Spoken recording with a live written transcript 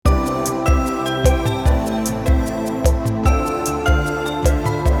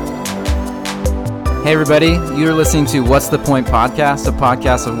Hey everybody, you're listening to What's the Point podcast, a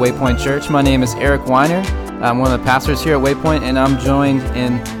podcast of Waypoint Church. My name is Eric Weiner. I'm one of the pastors here at Waypoint, and I'm joined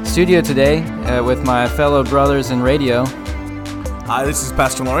in studio today with my fellow brothers in radio. Hi, this is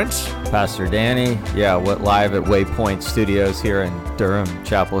Pastor Lawrence. Pastor Danny. Live at Waypoint Studios here in Durham,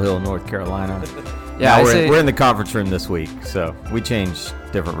 Chapel Hill, North Carolina. Yeah, we're in the conference room this week, so we changed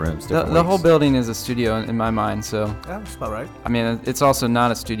different rooms. The whole building is a studio in my mind, so yeah, that's about right. I mean, it's also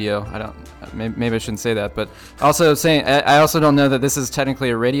not a studio. Maybe I shouldn't say that, but also saying I also don't know that this is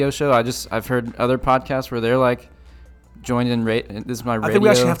technically a radio show. I've heard other podcasts where they're like joined in. This is my radio. I think we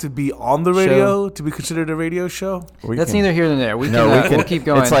actually have to be on the radio to be considered a radio show. That's neither here nor there. We'll keep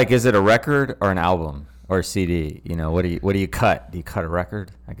going. It's like, is it a record or an album or a CD? You know, what do you cut? Do you cut a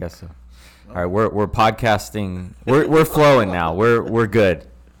record? I guess so. All right, we're podcasting. We're flowing now. We're good.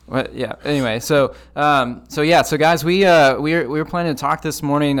 Well, yeah. Anyway, so guys, we're planning to talk this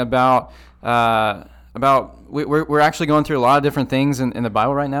morning about we're actually going through a lot of different things in the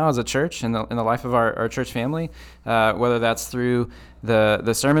Bible right now as a church in the life of our church family, whether that's through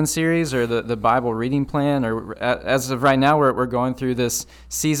the sermon series or the Bible reading plan, or as of right now we're going through this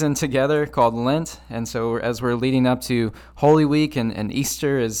season together called Lent, and so as we're leading up to Holy Week and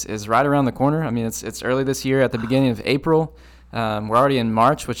Easter is right around the corner. I mean, it's early this year at the beginning of April. We're already in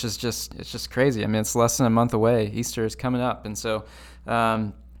March, which is just crazy. I mean, it's less than a month away. Easter is coming up, and so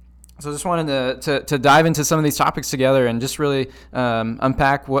I just wanted to dive into some of these topics together and just really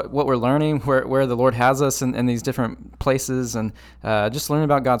unpack what we're learning, where the Lord has us in these different places, and just learn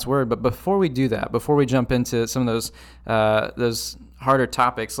about God's Word. But before we do that, before we jump into some of those harder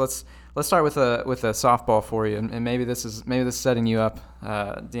topics, let's start with a softball for you, and maybe this is setting you up,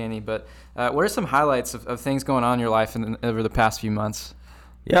 Danny. But what are some highlights of things going on in your life over the past few months?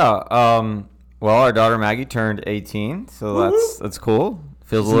 Yeah. Well, our daughter Maggie turned 18, so that's cool.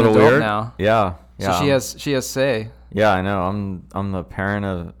 Feels a little weird now. Yeah. So she has say. Yeah, I know. I'm the parent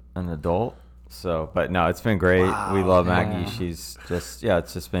of an adult. So, but no, it's been great. Wow, we love Maggie. She's just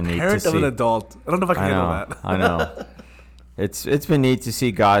it's just been neat to see. Parent of an adult. I don't know if I can handle that. I know. It's been neat to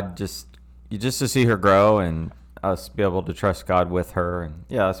see God just to see her grow and us be able to trust God with her, and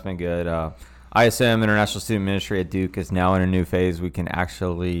yeah, it's been good. ISM, International Student Ministry at Duke, is now in a new phase. We can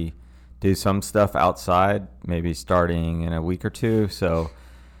actually do some stuff outside, maybe starting in a week or two. So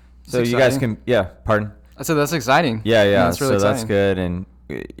you guys can, pardon? So that's exciting. Yeah. That's really exciting. That's good. And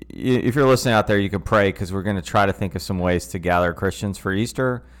if you're listening out there, you can pray, because we're going to try to think of some ways to gather Christians for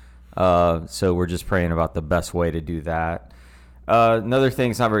Easter. So we're just praying about the best way to do that. Another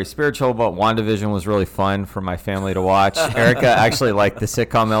thing, it's not very spiritual, but WandaVision was really fun for my family to watch. Erica actually liked the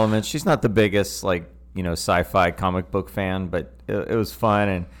sitcom elements. She's not the biggest sci-fi comic book fan, but it was fun,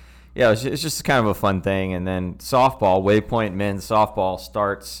 and yeah, it's just kind of a fun thing. And then softball, Waypoint men's softball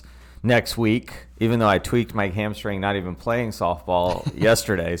starts next week, even though I tweaked my hamstring not even playing softball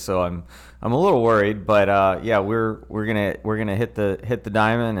yesterday, so I'm a little worried. But we're gonna hit the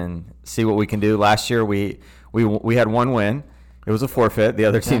diamond and see what we can do. Last year we had one win. It was a forfeit. The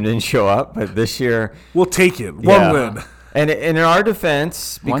other team didn't show up, but this year we'll take it. One win. And in our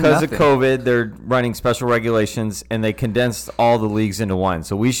defense, because of COVID, they're running special regulations, and they condensed all the leagues into one.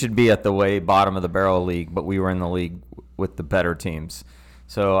 So we should be at the way bottom of the barrel league, but we were in the league with the better teams.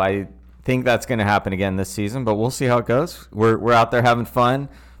 So I think that's going to happen again this season, but we'll see how it goes. We're out there having fun,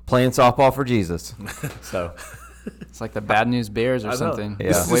 playing softball for Jesus. So it's like the Bad News Bears or something. Yeah.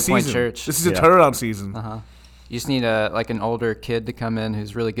 This is Waypoint Church. This is a turnaround season. Uh-huh. You just need an older kid to come in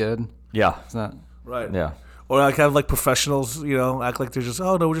who's really good. Yeah. It's not right. Yeah. Or professionals, act like they're just,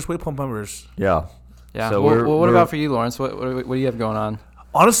 we're just Waypoint members. Yeah. Yeah. So what about for you, Lawrence? What do you have going on?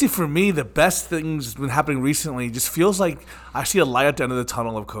 Honestly, for me, the best things that's been happening recently just feels like I see a light at the end of the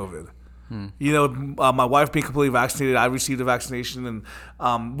tunnel of COVID. My wife being completely vaccinated, I received a vaccination, and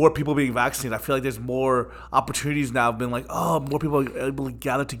more people being vaccinated. I feel like there's more opportunities now. I've been more people are able to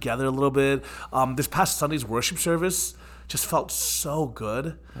gather together a little bit. This past Sunday's worship service just felt so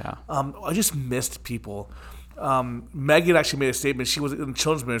good. Yeah. I just missed people. Megan actually made a statement. She was in the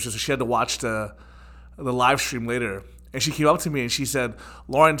children's ministry, so she had to watch the live stream later. And she came up to me and she said,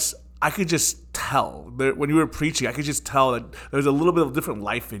 "Lawrence, I could just tell when you were preaching, I could just tell that there's a little bit of different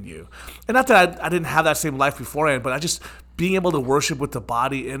life in you." And not that I didn't have that same life beforehand, but I just being able to worship with the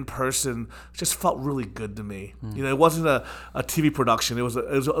body in person just felt really good to me. It wasn't a TV production. It was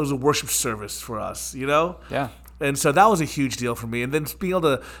a worship service for us. Yeah. And so that was a huge deal for me. And then being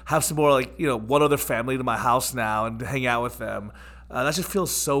able to have some more one other family to my house now and hang out with them, that just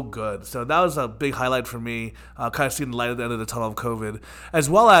feels so good. So that was a big highlight for me, kind of seeing the light at the end of the tunnel of COVID. As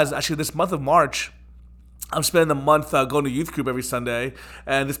well as, actually, this month of March, I'm spending the month going to youth group every Sunday,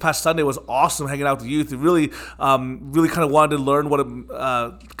 and this past Sunday was awesome hanging out with the youth. It really kind of wanted to learn what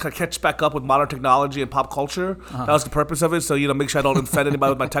kind of catch back up with modern technology and pop culture. That was the purpose of it. So make sure I don't offend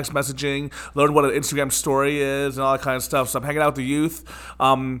anybody with my text messaging. Learn what an Instagram story is and all that kind of stuff. So I'm hanging out with the youth.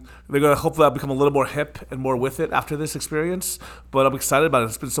 They're gonna hopefully I'll become a little more hip and more with it after this experience. But I'm excited about it.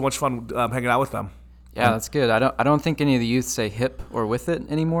 It's been so much fun hanging out with them. Yeah, that's good. I don't think any of the youth say hip or with it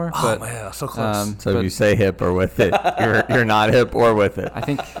anymore. Oh but, man, so close. So if you say hip or with it, you're not hip or with it. I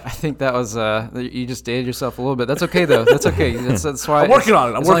think that was you just dated yourself a little bit. That's okay though. That's okay. That's why I'm working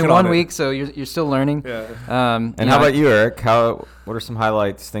on it. It's only 1 week, so you're still learning. Yeah. And how about you, Eric? What are some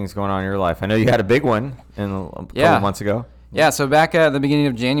highlights, things going on in your life? I know you had a big one a couple of months ago. Yeah, so back at the beginning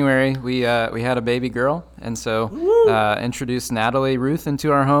of January, we had a baby girl, and so introduced Natalie Ruth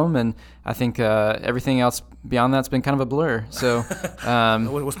into our home, and I think everything else beyond that's been kind of a blur. So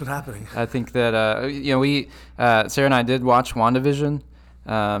what's been happening? I think that we Sarah and I did watch WandaVision.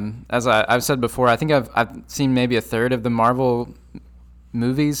 As I've said before, I think I've seen maybe a third of the Marvel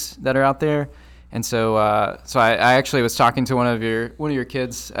movies that are out there. And so I actually was talking to one of your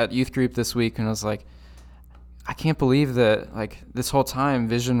kids at youth group this week, and I was like, I can't believe that like this whole time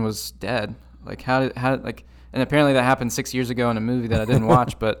Vision was dead. Like how did and apparently that happened 6 years ago in a movie that I didn't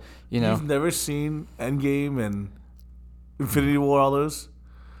watch. But You've never seen Endgame and Infinity War, all those?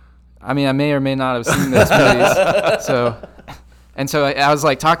 I mean, I may or may not have seen those movies. So I was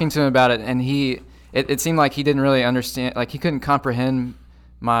like talking to him about it, and it seemed like he didn't really understand. Like he couldn't comprehend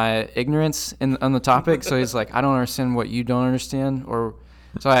my ignorance on the topic. So he's like, I don't understand what you don't understand.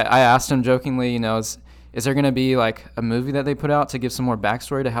 So I asked him jokingly, is there going to be like a movie that they put out to give some more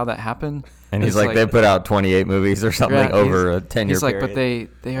backstory to how that happened? And he's like, they put out 28 movies or something over a 10-year period. He's like, but they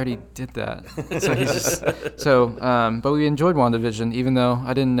already did that. So he's just but we enjoyed WandaVision, even though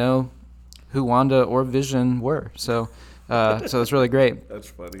I didn't know who Wanda or Vision were. So it's really great. That's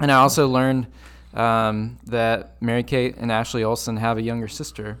funny. And I also learned that Mary-Kate and Ashley Olsen have a younger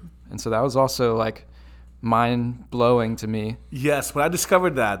sister, and so that was also like mind-blowing to me. Yes, when I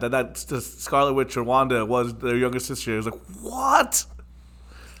discovered that the Scarlet Witch or Wanda was their younger sister, I was like, what?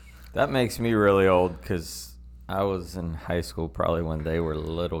 That makes me really old because I was in high school probably when they were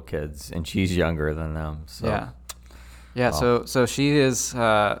little kids, and she's younger than them. So. Yeah. Wow. So she is.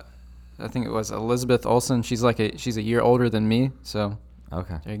 I think it was Elizabeth Olsen. She's a year older than me. So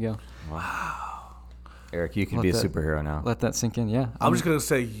okay, there you go. Wow. Eric, you can be a superhero now. Let that sink in. Yeah. I'm just gonna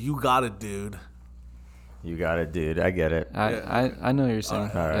say, you got it, dude. You got it, dude. I get it. I know what you're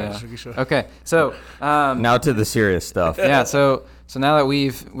saying. All right. Yeah. Okay. So now to the serious stuff. Yeah. So now that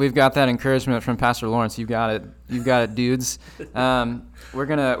we've got that encouragement from Pastor Lawrence, you've got it, dudes. We're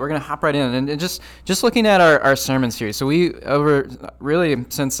gonna hop right in and just looking at our sermon series. So we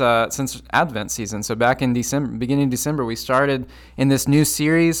since Advent season. So back in beginning of December, we started in this new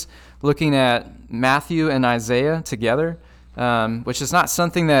series looking at Matthew and Isaiah together. Which is not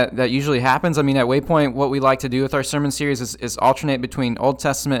something that usually happens. I mean, at Waypoint, what we like to do with our sermon series is alternate between Old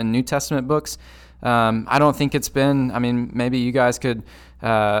Testament and New Testament books. I don't think it's been, I mean, maybe you guys could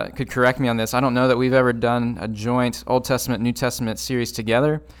correct me on this. I don't know that we've ever done a joint Old Testament, New Testament series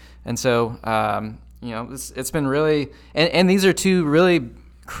together. And so, it's been really, and these are two really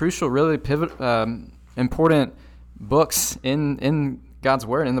crucial, really important books in God's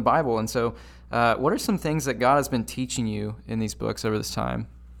Word, in the Bible. And so, what are some things that God has been teaching you in these books over this time?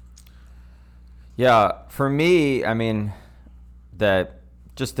 Yeah, for me, I mean, that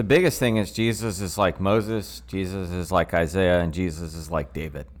just the biggest thing is Jesus is like Moses, Jesus is like Isaiah, and Jesus is like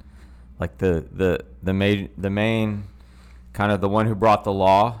David. Like the main kind of the one who brought the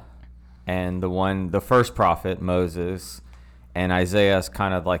law, and the first prophet, Moses, and Isaiah is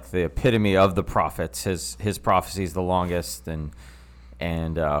kind of like the epitome of the prophets. His prophecy is the longest, and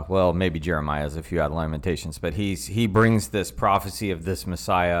maybe Jeremiah's if you add Lamentations, but he brings this prophecy of this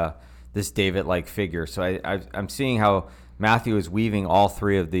Messiah, this David-like figure. So I'm seeing how Matthew is weaving all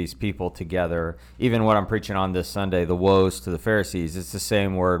three of these people together. Even what I'm preaching on this Sunday, the woes to the Pharisees, it's the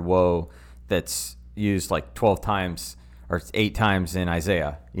same word woe that's used like 12 times or 8 times in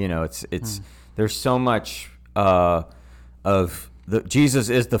Isaiah. There's so much Jesus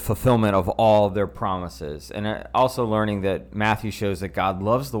is the fulfillment of all their promises. And also learning that Matthew shows that God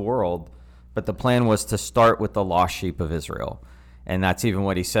loves the world, but the plan was to start with the lost sheep of Israel. And that's even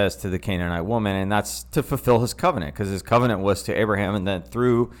what he says to the Canaanite woman, and that's to fulfill his covenant, because his covenant was to Abraham, and that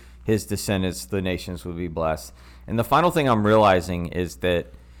through his descendants the nations would be blessed. And the final thing I'm realizing is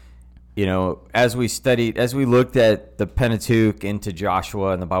that, as we looked at the Pentateuch into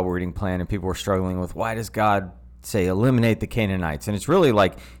Joshua and the Bible reading plan, and people were struggling with, why does God say eliminate the Canaanites, and it's really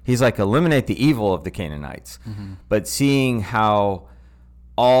like he's like eliminate the evil of the Canaanites, but seeing how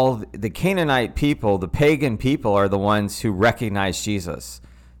all the Canaanite people, the pagan people, are the ones who recognize Jesus.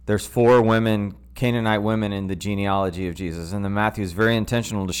 There's 4 Canaanite women in the genealogy of Jesus, and then Matthew is very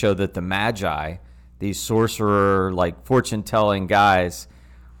intentional to show that the Magi, these sorcerer, like fortune-telling guys,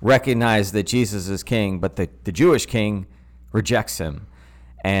 recognize that Jesus is king, but the Jewish king rejects him.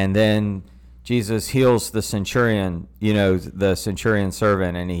 And then Jesus heals the centurion, the centurion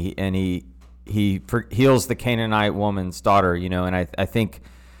servant, and he heals the Canaanite woman's daughter, and I think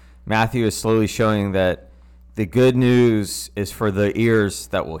Matthew is slowly showing that the good news is for the ears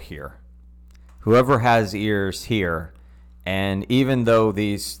that will hear. Whoever has ears, hear. And even though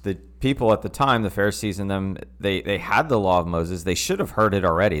the people at the time, the Pharisees and them, they had the law of Moses, they should have heard it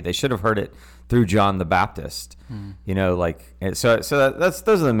already. They should have heard it through John the Baptist. So those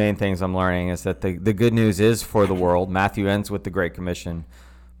are the main things I'm learning, is that the good news is for the world. Matthew ends with the Great Commission,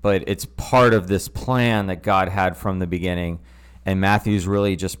 but it's part of this plan that God had from the beginning. And Matthew's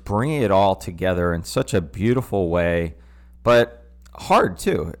really just bringing it all together in such a beautiful way, but hard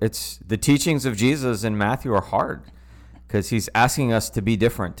too. It's the teachings of Jesus in Matthew are hard, because he's asking us to be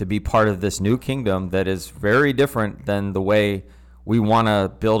different, to be part of this new kingdom that is very different than the way we want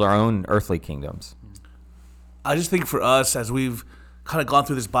to build our own earthly kingdoms. I just think for us, as we've kind of gone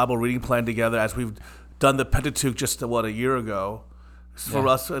through this Bible reading plan together, as we've done the Pentateuch just a year ago, for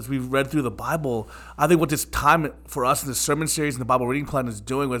us, as we've read through the Bible, I think what this time for us in the sermon series and the Bible reading plan is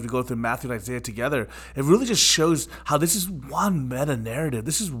doing as we go through Matthew and Isaiah together, it really just shows how this is one meta narrative.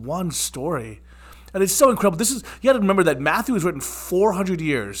 This is one story. And it's so incredible. You got to remember that Matthew was written 400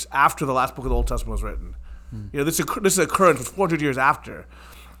 years after the last book of the Old Testament was written. This occurrence was 400 years after.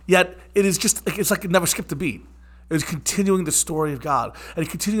 Yet it is just it's like it never skipped a beat. It was continuing the story of God and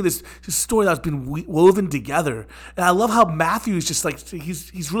continuing this story that's been woven together. And I love how Matthew is just like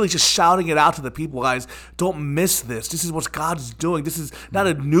he's really just shouting it out to the people, guys. Don't miss this. This is what God's doing. This is not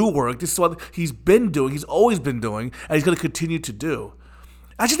a new work. This is what He's been doing. He's always been doing, and He's going to continue to do.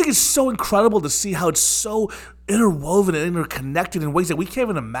 I just think it's so incredible to see how it's so interwoven and interconnected in ways that we can't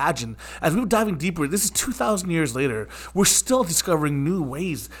even imagine. As we're diving deeper, this is 2,000 years later, we're still discovering new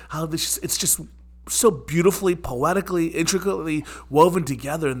ways how it's just so beautifully, poetically, intricately woven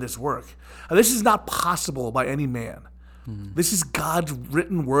together in this work. And this is not possible by any man. This is God's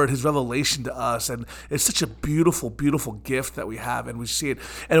written word, His revelation to us, and it's such a beautiful, beautiful gift that we have, and we see it.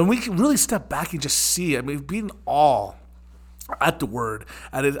 And when we can really step back and just see it, be in awe at the word,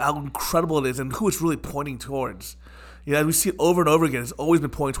 and how incredible it is, and who it's really pointing towards. We see it over and over again. It's always been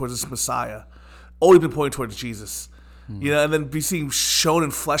pointing towards this Messiah, always been pointing towards Jesus. And then be seeing shown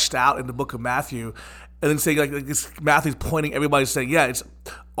and fleshed out in the book of Matthew, and then saying like this, Matthew's pointing, everybody's saying, it's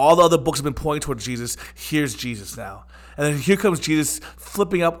all the other books have been pointing towards Jesus. Here's Jesus now, and then here comes Jesus,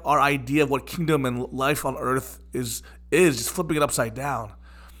 flipping up our idea of what kingdom and life on earth is just flipping it upside down.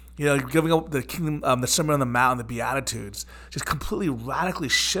 Giving up the kingdom, the Sermon on the Mount, and the Beatitudes, just completely radically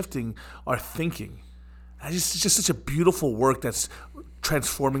shifting our thinking. And it's just such a beautiful work that's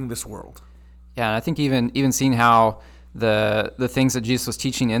transforming this world. Yeah, and I think even seeing how the things that Jesus was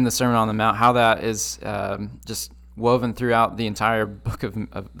teaching in the Sermon on the Mount, how that is just woven throughout the entire book of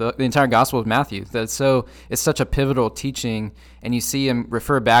the entire Gospel of Matthew. It's such a pivotal teaching, and you see him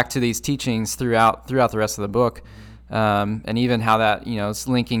refer back to these teachings throughout the rest of the book. And even how that is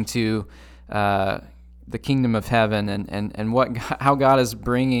linking to the kingdom of heaven and how God is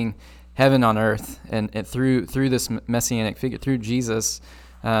bringing heaven on earth and through this messianic figure, through Jesus,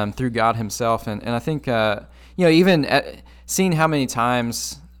 through God Himself. And I think even seeing how many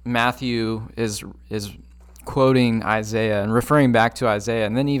times Matthew is quoting Isaiah and referring back to Isaiah,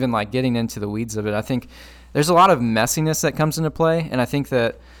 and then even like getting into the weeds of it, I think there's a lot of messiness that comes into play, and I think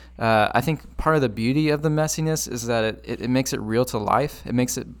that. I think part of the beauty of the messiness is that it makes it real to life. It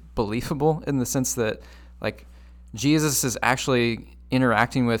makes it believable in the sense that, like, Jesus is actually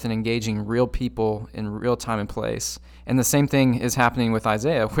interacting with and engaging real people in real time and place. And the same thing is happening with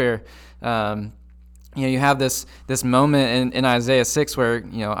Isaiah, where you have this moment in Isaiah 6 where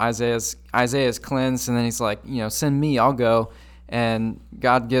Isaiah's cleansed, and then he's like, send me, I'll go. And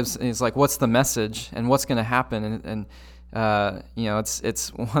God he's like, what's the message and what's going to happen? And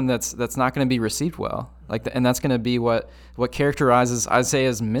it's one that's not going to be received well. And that's going to be what characterizes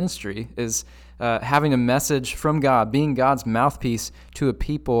Isaiah's ministry is having a message from God, being God's mouthpiece to a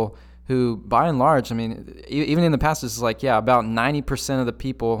people who, by and large, even in the past, it's like, about 90% of the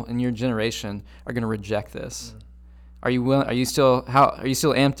people in your generation are going to reject this. Are you willing? Are you still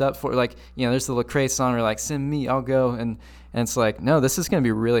amped up for there's the Lecrae song where like, send me, I'll go, and it's like, no, this is going to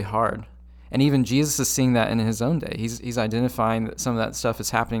be really hard. And even Jesus is seeing that in his own day. He's identifying that some of that stuff is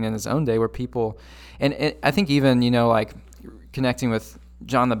happening in his own day where people, and I think even, like connecting with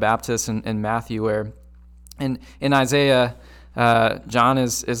John the Baptist and Matthew, where in Isaiah, John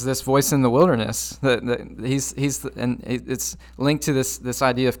is this voice in the wilderness. And it's linked to this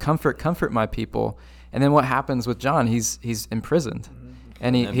idea of comfort my people. And then what happens with John? He's imprisoned,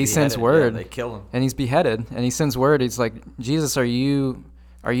 and he sends word. Yeah, they kill him, and he's beheaded. And he sends word. He's like, Jesus, are you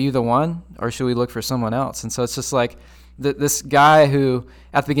the one, or should we look for someone else? And so it's just like this guy who,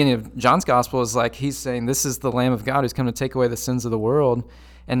 at the beginning of John's gospel, is like, he's saying, this is the Lamb of God who's come to take away the sins of the world.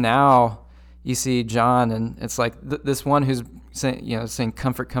 And now you see John, and it's like this one who's saying,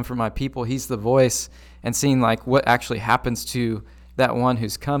 comfort my people. He's the voice, and seeing like what actually happens to that one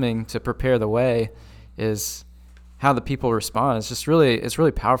who's coming to prepare the way is how the people respond. It's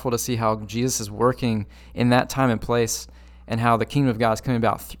really powerful to see how Jesus is working in that time and place, and how the kingdom of God is coming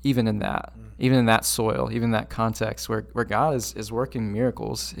about even in that soil, even in that context where God is working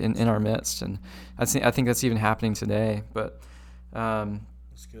miracles in our midst. And I think that's even happening today. But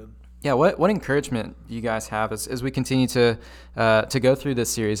That's good. Yeah, what encouragement do you guys have as we continue to go through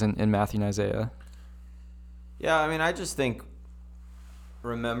this series in Matthew and Isaiah? Yeah, I mean, I just think,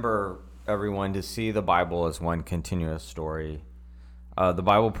 remember everyone to see the Bible as one continuous story. The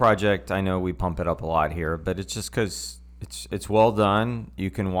Bible Project, I know we pump it up a lot here, but it's just because it's well done. You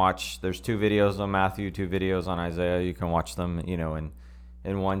can watch, there's 2 videos on Matthew, 2 videos on Isaiah. You can watch them,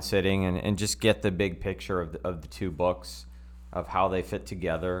 in one sitting and just get the big picture of the 2 books, of how they fit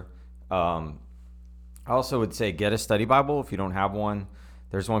together. I also would say get a study Bible if you don't have one.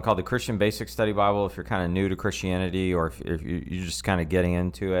 There's one called the Christian Basic Study Bible if you're kind of new to Christianity, or if you're just kind of getting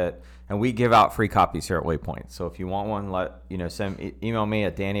into it. And we give out free copies here at Waypoint. So if you want one, email me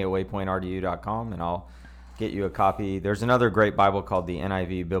at danny@waypointrdu.com and I'll get you a copy. There's another great Bible called the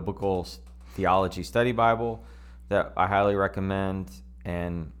NIV Biblical Theology Study Bible that I highly recommend.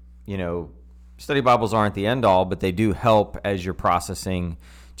 And, study Bibles aren't the end all, but they do help as you're processing,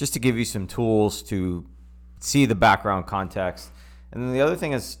 just to give you some tools to see the background context. And then the other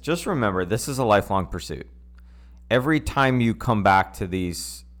thing is, just remember, this is a lifelong pursuit. Every time you come back to the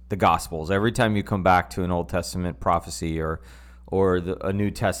Gospels, every time you come back to an Old Testament prophecy or a New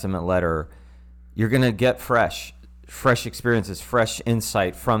Testament letter, you're going to get fresh experiences, fresh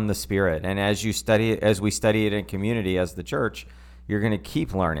insight from the Spirit. And as we study it in community as the church, you're going to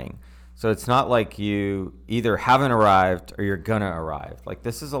keep learning. So it's not like you either haven't arrived or you're going to arrive. Like,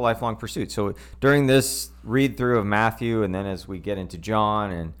 this is a lifelong pursuit. So during this read through of Matthew, and then as we get into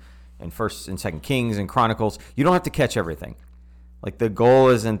John and 1st and 2nd Kings and Chronicles, you don't have to catch everything. Like, the goal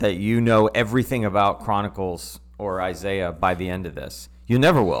isn't that you know everything about Chronicles or Isaiah by the end of this. You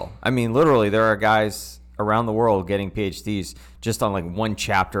never will. I mean, literally, there are guys around the world getting PhDs just on like one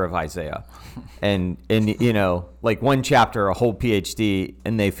chapter of Isaiah, and like one chapter, a whole PhD,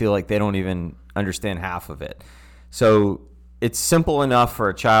 and they feel like they don't even understand half of it. So it's simple enough for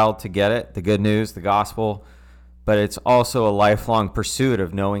a child to get it, the good news, the gospel, but it's also a lifelong pursuit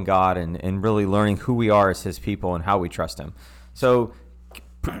of knowing God and really learning who we are as his people and how we trust him. So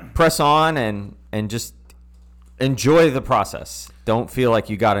press on and just enjoy the process. Don't feel like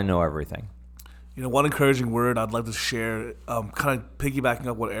you got to know everything. One encouraging word I'd like to share, kind of piggybacking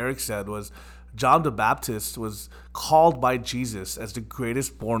up what Eric said, was John the Baptist was called by Jesus as the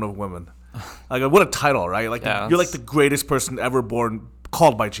greatest born of women. Like, what a title, right? Like, you're like the greatest person ever born,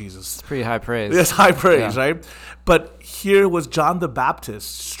 called by Jesus. It's pretty high praise. It's high praise, right? But here was John the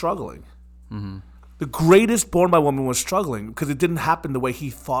Baptist struggling. Mm-hmm. The greatest born by woman was struggling because it didn't happen the way he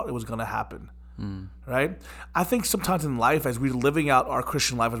thought it was going to happen. Right? I think sometimes in life, as we're living out our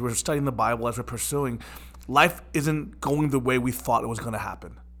Christian life, as we're studying the Bible, as we're pursuing, life isn't going the way we thought it was going to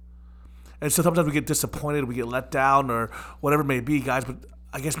happen. And so sometimes we get disappointed, we get let down, or whatever it may be, guys. But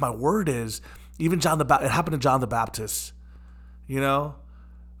I guess my word is, even it happened to John the Baptist,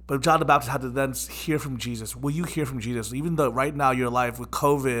 But John the Baptist had to then hear from Jesus. Will you hear from Jesus? Even though right now your life with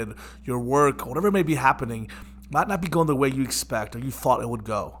COVID, your work, whatever may be happening, might not be going the way you expect or you thought it would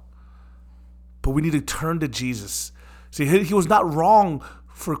go. But we need to turn to Jesus. See, he was not wrong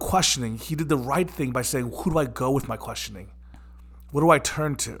for questioning. He did the right thing by saying, who do I go with my questioning? What do I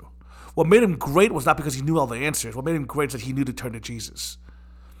turn to? What made him great was not because he knew all the answers. What made him great is that he knew to turn to Jesus.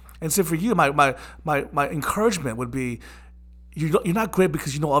 And so for you, my encouragement would be, you're not great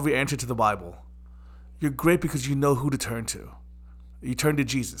because you know every answer to the Bible. You're great because you know who to turn to. You turn to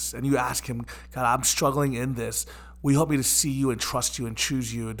Jesus and you ask him, God, I'm struggling in this. Will you help me to see you and trust you and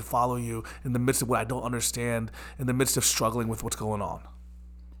choose you and to follow you in the midst of what I don't understand, in the midst of struggling with what's going on?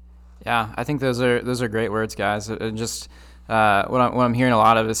 Yeah, I think those are great words, guys. And just what I'm hearing a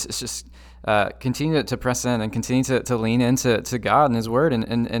lot of is it's just continue to press in and continue to lean into God and His Word,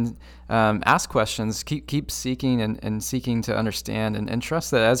 and ask questions. Keep seeking and seeking to understand, and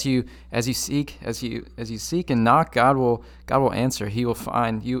trust that as you seek and knock, God will answer. He will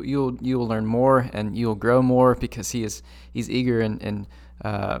find you. You will learn more, and you will grow more, because He's eager and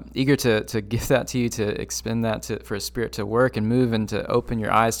eager to give that to you, to expend that for His Spirit to work and move, and to open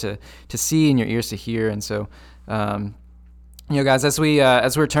your eyes to see and your ears to hear. And so, guys, as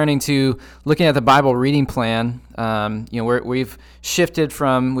we're turning to looking at the Bible reading plan, we've shifted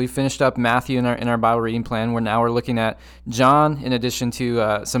from, we finished up Matthew in our Bible reading plan. We're looking at John, in addition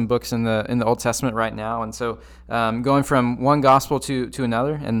to some books in the Old Testament right now. And so, going from one gospel to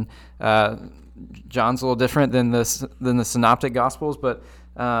another, and John's a little different than the synoptic gospels, but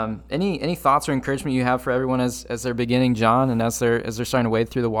any thoughts or encouragement you have for everyone as they're beginning John, and as they're starting to wade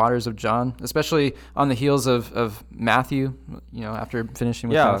through the waters of John, especially on the heels of Matthew, after finishing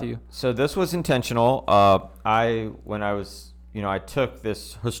with Matthew? So this was intentional. I took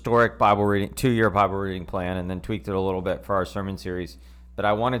this historic Bible reading, 2-year Bible reading plan, and then tweaked it a little bit for our sermon series. But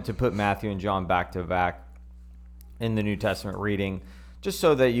I wanted to put Matthew and John back to back in the New Testament reading, just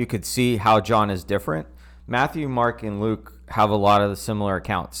so that you could see how John is different. Matthew, Mark, and Luke have a lot of the similar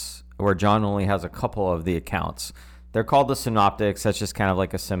accounts, where John only has a couple of the accounts. They're called the synoptics. That's just kind of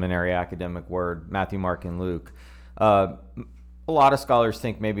like a seminary academic word, Matthew, Mark, and Luke. A lot of scholars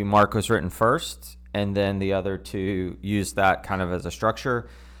think maybe Mark was written first, and then the other two used that kind of as a structure.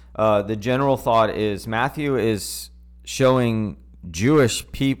 The general thought is Matthew is showing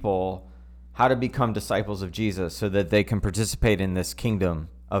Jewish people how to become disciples of Jesus, so that they can participate in this kingdom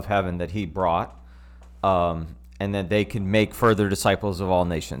of heaven that He brought, and that they can make further disciples of all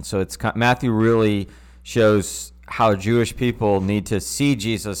nations. So Matthew really shows how Jewish people need to see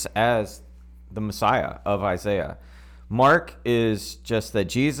Jesus as the Messiah of Isaiah. Mark is just that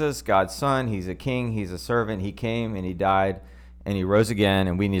Jesus, God's Son, He's a king, He's a servant, He came and He died and He rose again,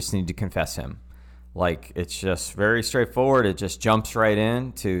 and we just need to confess Him. Like, it's just very straightforward. It just jumps right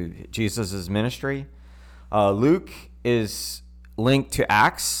in to Jesus' ministry. Luke is linked to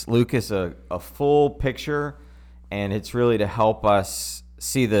Acts. Luke is a full picture, and it's really to help us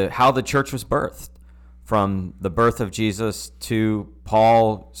see how the church was birthed, from the birth of Jesus to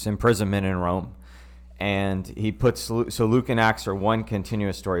Paul's imprisonment in Rome. And he puts, so Luke and Acts are one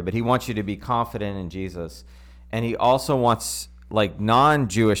continuous story, but he wants you to be confident in Jesus. And he also wants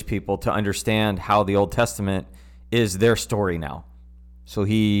non-Jewish people to understand how the Old Testament is their story now. So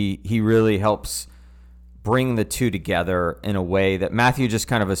he really helps bring the two together in a way that Matthew just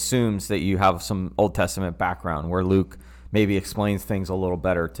kind of assumes that you have some Old Testament background, where Luke maybe explains things a little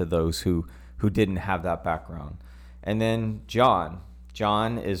better to those who didn't have that background. And then John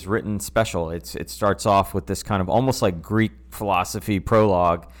is written special. It starts off with this kind of almost like Greek philosophy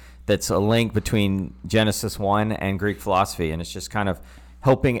prologue that's a link between Genesis 1 and Greek philosophy, and it's just kind of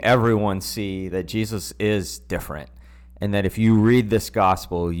helping everyone see that Jesus is different, and that if you read this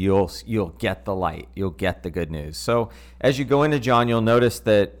gospel, you'll get the light, you'll get the good news. So as you go into John, you'll notice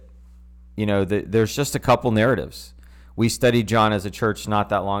that there's just a couple narratives. We studied John as a church not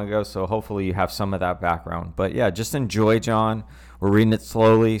that long ago, so hopefully you have some of that background. But yeah, just enjoy John. We're reading it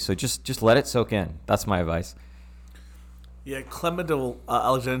slowly, so just let it soak in. That's my advice. Yeah, Clement of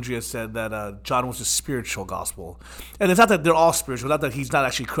Alexandria said that John was a spiritual gospel. And it's not that they're all spiritual, not that he's not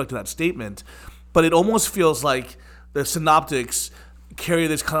actually correct in that statement, but it almost feels like the synoptics carry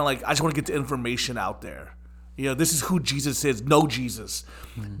this kind of I just want to get the information out there. This is who Jesus is, know Jesus.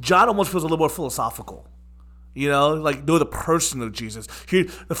 Mm-hmm. John almost feels a little more philosophical. Know the person of Jesus. Here,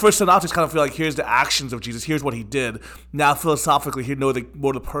 the first synoptics kind of feel like here's the actions of Jesus, here's what He did. Now philosophically, here more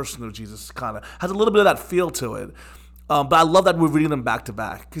the person of Jesus kind of has a little bit of that feel to it. But I love that we're reading them back to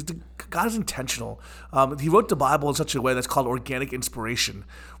back, because God is intentional. He wrote the Bible in such a way that's called organic inspiration,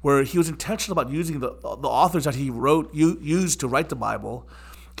 where He was intentional about using the authors that He used to write the Bible.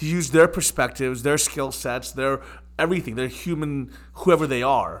 He used their perspectives, their skill sets, their everything, their human, whoever they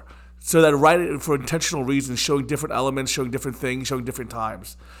are, so that write it for intentional reasons, showing different elements, showing different things, showing different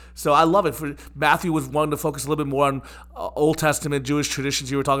times. So I love it. Matthew was wanting to focus a little bit more on Old Testament Jewish traditions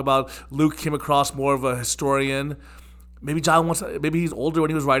you were talking about. Luke came across more of a historian. Maybe maybe he's older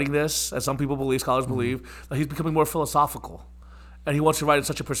when he was writing this, as some people believe, scholars believe, that he's becoming more philosophical. And he wants to write in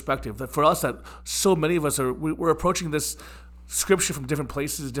such a perspective that for us, that so many of us we're approaching this scripture from different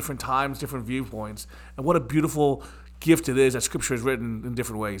places, different times, different viewpoints. And what a beautiful gift it is that scripture is written in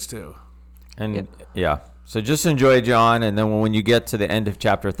different ways too. And so just enjoy John, and then when you get to the end of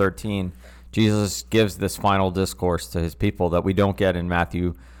chapter 13, Jesus gives this final discourse to His people that we don't get in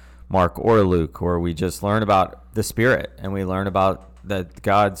Matthew, Mark, or Luke, where we just learn about the Spirit, and we learn about that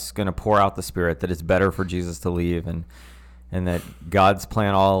God's going to pour out the Spirit, that it's better for Jesus to leave, and that God's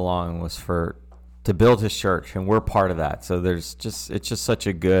plan all along was to build his church, and we're part of that. So it's just such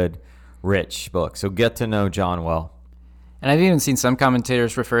a good, rich book. So get to know John well. And I've even seen some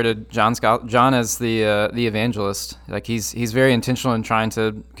commentators refer to John as the evangelist. Like he's very intentional in trying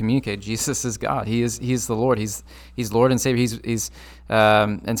to communicate Jesus is God. He's the Lord. He's Lord and Savior.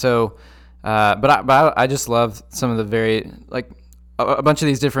 But I just love some of the very a bunch of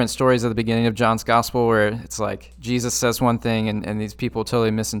these different stories at the beginning of John's gospel where it's like Jesus says one thing and these people totally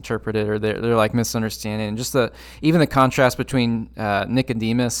misinterpret it, or they're like misunderstanding. And just even the contrast between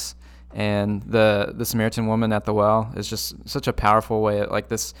Nicodemus and the Samaritan woman at the well is just such a powerful way. Like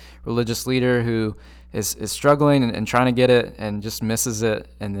this religious leader who is struggling and trying to get it and just misses it,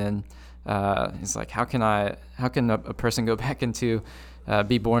 and then he's like, how can a person go back into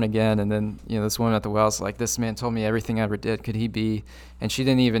be born again? And then this woman at the well is like, this man told me everything I ever did. Could he be? And she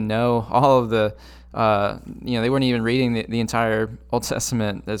didn't even know all of the they weren't even reading the entire Old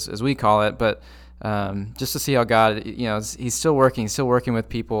Testament as we call it, but just to see how God, he's still working with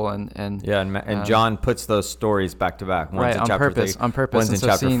people, and John puts those stories back to back. One's right, in on chapter purpose, 3, on purpose. One's in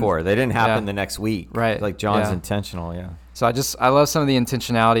chapter 4. They didn't happen the next week. Right. Like John's intentional. Yeah. So I love some of the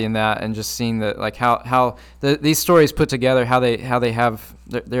intentionality in that, and just seeing that, like how these stories put together, how they have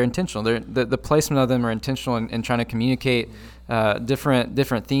they're intentional. The placement of them are intentional in trying to communicate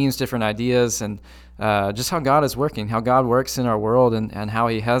different themes, different ideas, and just how God is working, how God works in our world, and how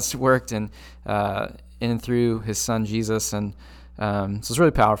He has worked in and through His Son Jesus, and so it's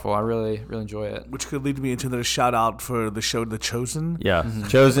really powerful. I really enjoy it. Which could lead me into the shout out for the show The Chosen. Yeah,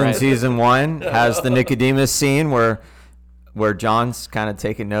 Chosen right. Season 1 has the Nicodemus scene where John's kind of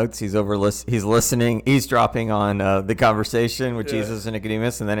taking notes. He's listening, eavesdropping on the conversation with Jesus and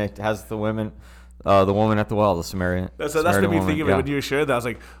Nicodemus, and then it has the woman at the well, the Samaritan. That's what made me think of it when you shared that. I was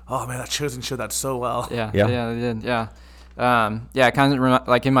like, oh man, that Chosen showed that so well. Yeah, they did. Yeah. Kind of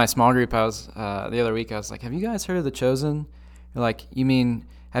like in my small group, I was the other week. I was like, "Have you guys heard of The Chosen?" You're like, "You mean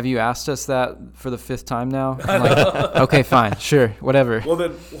have you asked us that for the 5th time now?" I'm like, "Okay, fine, sure, whatever." Well,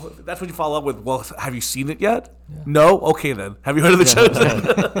 then that's when you follow up with, "Well, have you seen it yet?" Yeah. No. Okay, then have you heard of The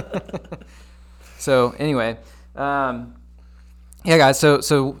Chosen? So anyway, guys.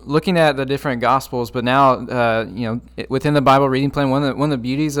 So looking at the different gospels, but now within the Bible reading plan, one of the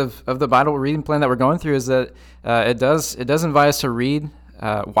beauties of the Bible reading plan that we're going through is that it does invite us to read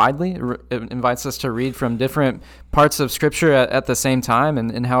widely. It invites us to read from different parts of Scripture at the same time,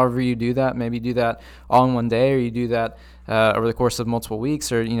 and however you do that, maybe do that all in one day, or you do that over the course of multiple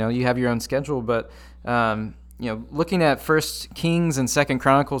weeks, or you have your own schedule. But looking at 1 Kings and 2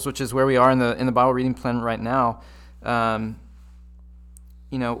 Chronicles, which is where we are in the Bible reading plan right now.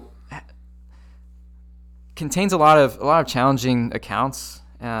 Contains a lot of challenging accounts,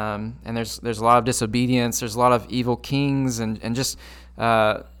 and there's a lot of disobedience. There's a lot of evil kings, and just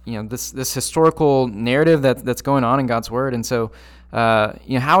this historical narrative that's going on in God's Word. And so,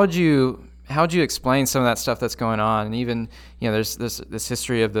 how would you explain some of that stuff that's going on? And even there's this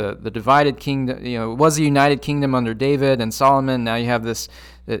history of the divided kingdom. It was a united kingdom under David and Solomon. Now you have this,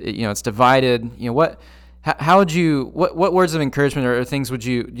 it's divided. How would you? What words of encouragement or things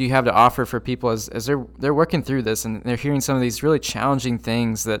do you have to offer for people as they're working through this and they're hearing some of these really challenging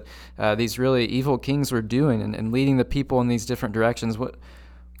things that these really evil kings were doing and leading the people in these different directions?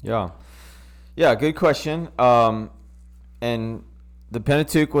 Yeah, good question. And the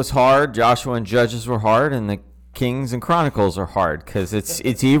Pentateuch was hard. Joshua and Judges were hard, and the Kings and Chronicles are hard because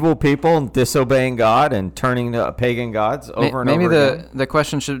it's evil people disobeying God and turning to pagan gods over and over again. Maybe the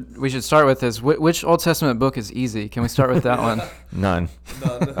question we should start with is which Old Testament book is easy? Can we start with that one? None.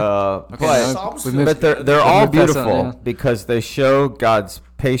 Okay, but they're all beautiful because they show God's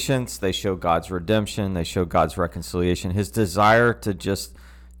patience, they show God's redemption, they show God's reconciliation, His desire to just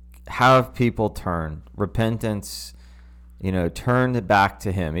have people turn, repentance. Turn back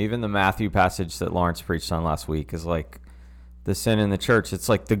to Him. Even the Matthew passage that Lawrence preached on last week is like the sin in the church. It's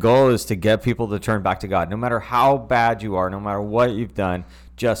like the goal is to get people to turn back to God. No matter how bad you are, no matter what you've done,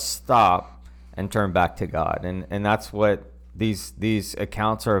 just stop and turn back to God. And that's what these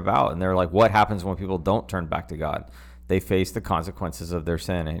accounts are about. And they're like, what happens when people don't turn back to God? They face the consequences of their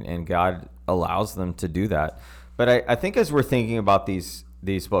sin, and God allows them to do that. But I think as we're thinking about these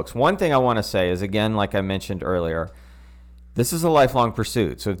books, one thing I want to say is, again, like I mentioned earlier, this is a lifelong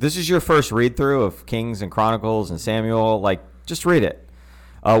pursuit. So if this is your first read through of Kings and Chronicles and Samuel, just read it.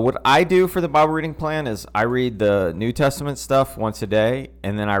 What I do for the Bible reading plan is I read the New Testament stuff once a day,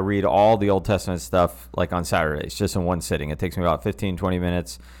 and then I read all the Old Testament stuff like on Saturdays, just in one sitting. It takes me about 15, 20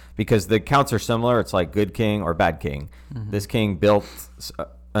 minutes because the accounts are similar. It's like good king or bad king. This king built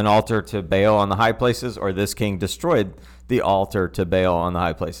an altar to Baal on the high places, or this king destroyed the altar to Baal on the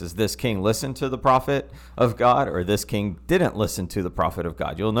high places. This king listened to the prophet of God, or this king didn't listen to the prophet of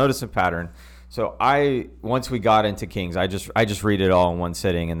God. You'll notice a pattern. So once we got into Kings, I just read it all in one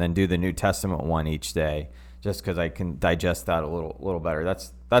sitting and then do the New Testament one each day, just because I can digest that a little better.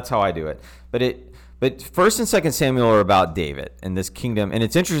 That's how I do it. But First and Second Samuel are about David and this kingdom, and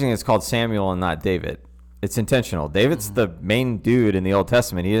it's interesting. It's called Samuel and not David. It's intentional. David's the main dude in the Old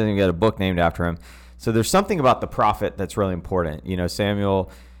Testament. He doesn't even get a book named after him. So there's something about the prophet that's really important.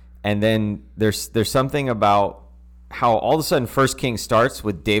 Samuel, and then there's something about how all of a sudden First Kings starts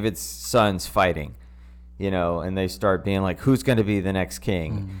with David's sons fighting, and they start being like, who's going to be the next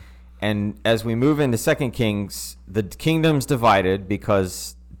king? And as we move into Second Kings, the kingdom's divided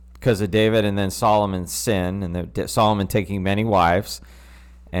because of David and then Solomon's sin and Solomon taking many wives.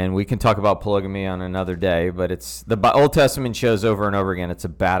 And we can talk about polygamy on another day, but it's the Old Testament shows over and over again it's a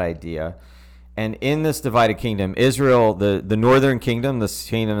bad idea. And in this divided kingdom, Israel, the northern kingdom, this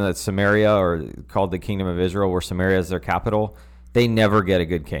kingdom that's Samaria, or called the kingdom of Israel, where Samaria is their capital, they never get a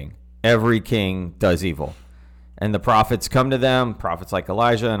good king. Every king does evil. And the prophets come to them, prophets like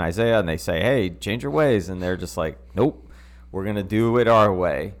Elijah and Isaiah, and they say, hey, change your ways. And they're just like, nope, we're going to do it our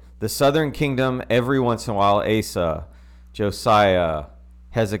way. The southern kingdom, every once in a while, Asa, Josiah,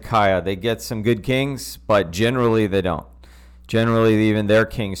 Hezekiah, they get some good kings, but generally they don't. Generally, even their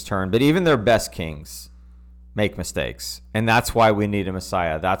kings turn, but even their best kings make mistakes. And that's why we need a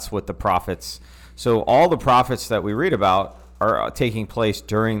Messiah. That's what the prophets, so all the prophets that we read about are taking place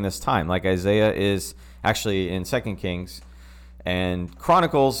during this time. Like Isaiah is actually in 2 Kings, and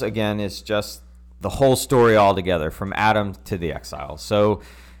Chronicles, again, is just the whole story altogether from Adam to the exile. So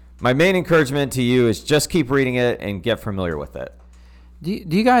my main encouragement to you is just keep reading it and get familiar with it. Do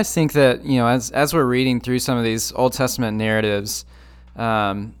you guys think that, as we're reading through some of these Old Testament narratives,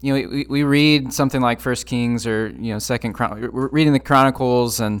 we read something like First Kings or, we're reading the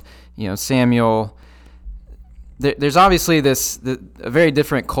Chronicles and, Samuel. There's obviously a very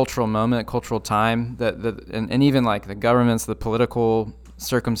different cultural moment, cultural time and even like the governments, the political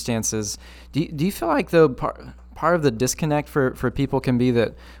circumstances. Do you feel like though part of the disconnect for people can be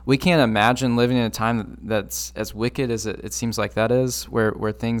that we can't imagine living in a time that's as wicked as it seems like that is,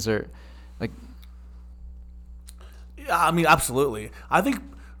 where things are like. Yeah, I mean, absolutely. I think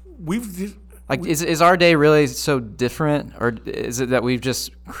is our day really so different, or is it that we've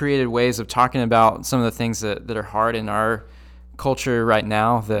just created ways of talking about some of the things that are hard in our culture right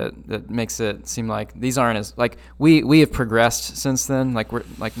now that makes it seem like these aren't as like we have progressed since then, like we're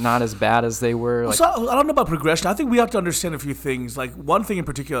like not as bad as they were. Like, so I don't know about progression. I think we have to understand a few things. Like one thing in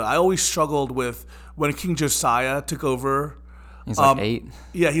particular, I always struggled with when King Josiah took over. He's like 8.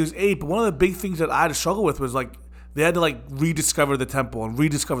 Yeah, he was 8. But one of the big things that I had to struggle with was like they had to like rediscover the temple and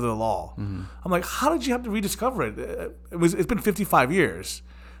rediscover the law. Mm-hmm. I'm like, how did you have to rediscover it? It's been 55 years.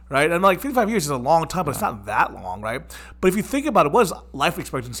 Right? And like 55 years is a long time, but it's not that long, right? But if you think about it, what was life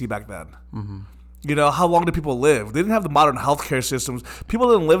expectancy back then? Mm-hmm. How long did people live? They didn't have the modern healthcare systems.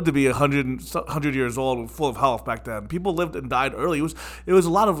 People didn't live to be 100 years old, full of health back then. People lived and died early. It was a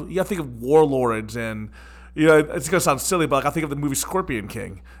lot of, you got to think of warlords and, it's going to sound silly, but like I think of the movie Scorpion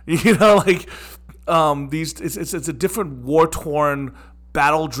King. It's a different war-torn,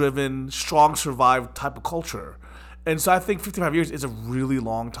 battle-driven, strong survived type of culture. And so I think 55 years is a really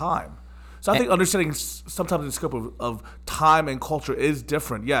long time. So I think understanding sometimes the scope of time and culture is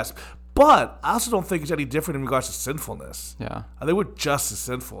different, yes. But I also don't think it's any different in regards to sinfulness. Yeah. I think we're just as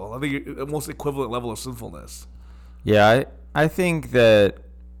sinful. I think almost equivalent level of sinfulness. Yeah, I think that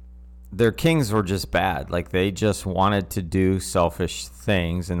their kings were just bad. Like they just wanted to do selfish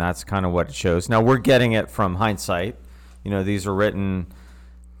things, and that's kind of what it shows. Now we're getting it from hindsight. These are written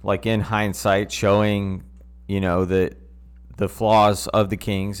like in hindsight, showing the flaws of the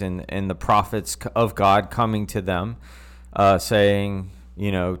kings and the prophets of God coming to them, saying,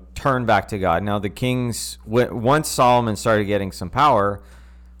 turn back to God. Now the kings, once Solomon started getting some power,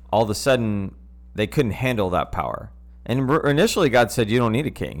 all of a sudden they couldn't handle that power. And initially God said, you don't need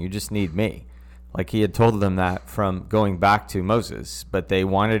a king, you just need me. Like he had told them that from going back to Moses, but they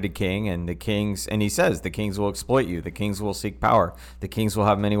wanted a king, and he says, the kings will exploit you. The kings will seek power. The kings will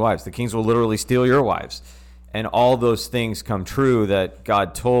have many wives. The kings will literally steal your wives. And all those things come true that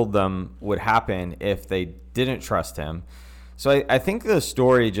God told them would happen if they didn't trust him. So I think the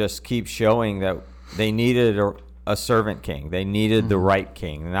story just keeps showing that they needed a servant king. They needed the right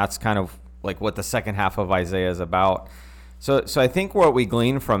king, and that's kind of like what the second half of Isaiah is about. So I think what we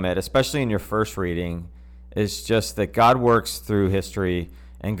glean from it, especially in your first reading, is just that God works through history,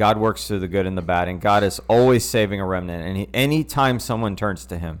 and God works through the good and the bad, and God is always saving a remnant. And anytime someone turns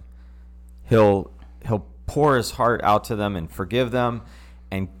to him, he'll pour his heart out to them and forgive them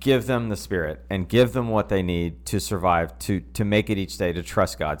and give them the Spirit and give them what they need to survive, to make it each day, to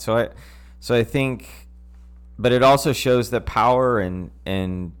trust God. So I think, but it also shows that power and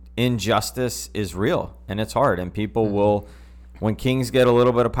injustice is real, and it's hard, and people will, when kings get a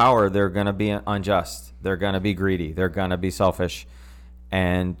little bit of power, they're going to be unjust, they're going to be greedy, they're going to be selfish,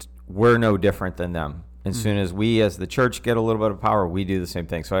 and we're no different than them. As soon as we as the church get a little bit of power, we do the same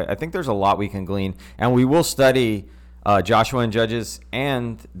thing. So I think there's a lot we can glean, and we will study Joshua and Judges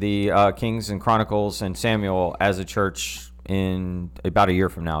and the Kings and Chronicles and Samuel as a church in about a year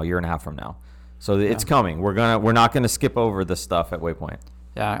from now, a year and a half from now. So it's coming. We're not gonna skip over the stuff at Waypoint.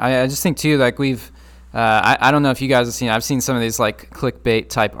 Yeah, I just think too, like we've, I don't know if you guys have seen, I've seen some of these like clickbait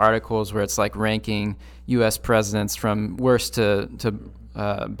type articles where it's like ranking U.S. presidents from worst to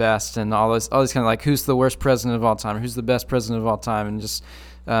best, and all this kind of like who's the worst president of all time, or who's the best president of all time, and just,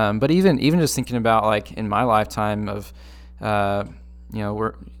 but even just thinking about like in my lifetime of,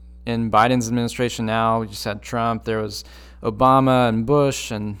 we're in Biden's administration now. We just had Trump. There was Obama and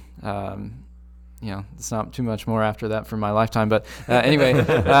Bush, and it's not too much more after that for my lifetime. But anyway,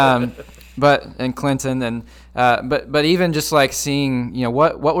 and Clinton, and but even just like seeing,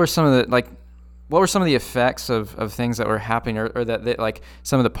 what were some of the effects of things that were happening, or that they, like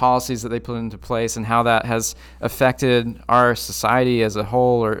some of the policies that they put into place, and how that has affected our society as a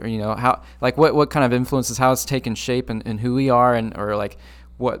whole, or how, like what kind of influences, how it's taken shape in who we are, and or like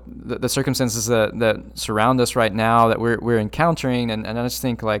what the circumstances that surround us right now that we're encountering, and I just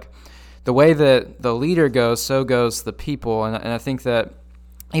think like the way that the leader goes, so goes the people, and I think that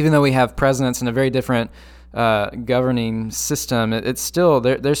even though we have presidents in a very different governing system, it's still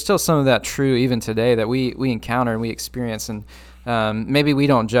there's still some of that true even today that we encounter and we experience, and maybe we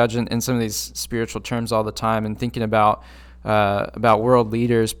don't judge in some of these spiritual terms all the time and thinking about world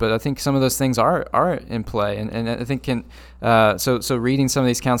leaders, but I think some of those things are in play, and I think so reading some of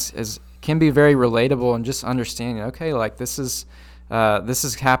these accounts can be very relatable, and just understanding, okay, like this is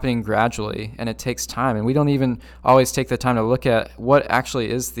happening gradually, and it takes time, and we don't even always take the time to look at what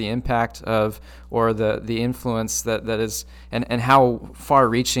actually is the impact of, or the influence that is, and how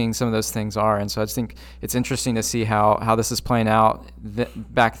far-reaching some of those things are. And so I just think it's interesting to see how this is playing out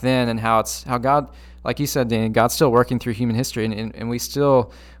back then, and how God, like you said, Danny, God's still working through human history, and we're still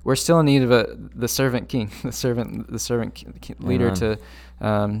in need of the servant king, the servant leader to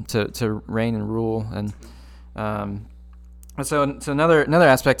reign and rule. And so another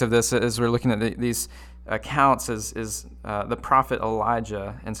aspect of this is we're looking at these accounts is the prophet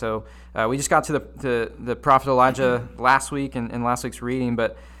Elijah. And so we just got to the prophet Elijah last week in last week's reading,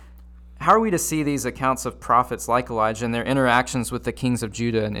 but how are we to see these accounts of prophets like Elijah and their interactions with the kings of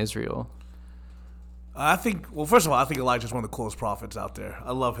Judah and Israel? I think, well, first of all, I think Elijah is one of the coolest prophets out there.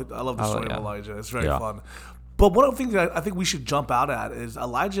 I love the story of Elijah. It's very fun. But one of the things that I think we should jump out at is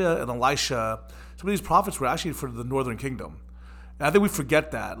Elijah and Elisha. Some of these prophets were actually for the northern kingdom. And I think we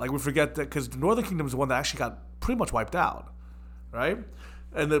forget that. Like, we forget that because the northern kingdom is the one that actually got pretty much wiped out, right?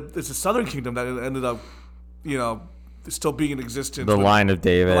 And it's the southern kingdom that ended up, still being in existence. The line of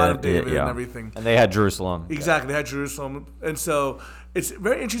David. And everything. And they had Jerusalem. Exactly. They had Jerusalem. And so it's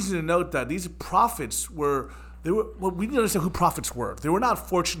very interesting to note that these prophets well, we need to understand who prophets were. They were not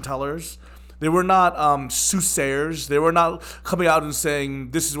fortune tellers. They were not soothsayers. They were not coming out and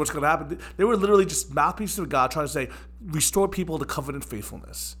saying, this is what's going to happen. They were literally just mouthpieces of God trying to say, restore people to covenant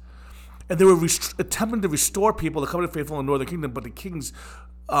faithfulness. And they were attempting to restore people to covenant faithful in the northern kingdom, but the kings,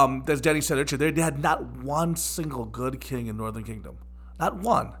 as Danny said earlier, they had not one single good king in the northern kingdom. Not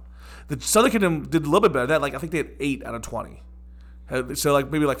one. The southern kingdom did a little bit better. I think they had 8 out of 20. So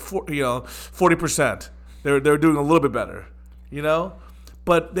maybe 40%. They were doing a little bit better,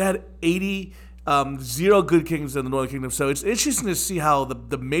 But they had 80, 0 good kings in the northern kingdom. So it's interesting to see how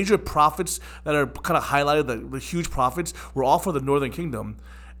the major prophets that are kind of highlighted, the huge prophets, were all for the northern kingdom.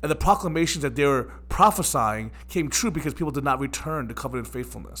 And the proclamations that they were prophesying came true because people did not return to covenant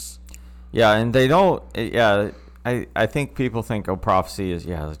faithfulness. Yeah, and they don't. Yeah, I think people think, prophecy is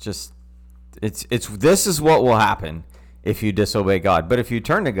it's this is what will happen if you disobey God. But if you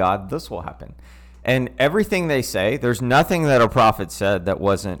turn to God, this will happen. And everything they say, there's nothing that a prophet said that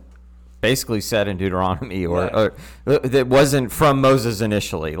wasn't basically said in Deuteronomy or that wasn't from Moses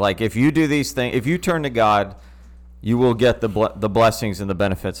initially. Like, if you do these things, if you turn to God, you will get the blessings and the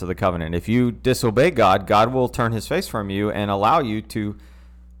benefits of the covenant. If you disobey God, God will turn his face from you and allow you to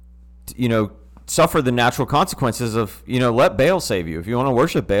suffer the natural consequences of, let Baal save you. If you want to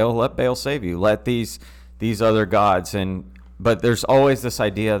worship Baal, let Baal save you. Let these other gods. But there's always this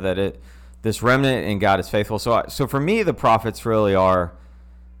idea that this remnant in God is faithful. So for me, the prophets really are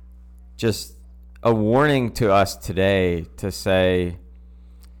just a warning to us today to say,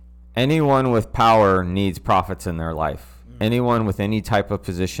 anyone with power needs prophets in their life. Anyone with any type of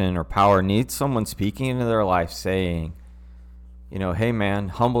position or power needs someone speaking into their life saying, hey man,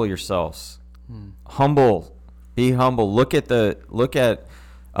 humble yourselves. Be humble. Look at the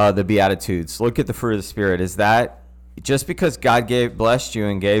Beatitudes. Look at the fruit of the Spirit. Is that just because God blessed you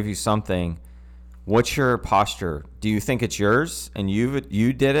and gave you something? What's your posture? Do you think it's yours and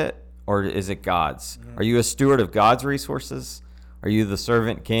you did it, or is it God's? Are you a steward of God's resources? Are you the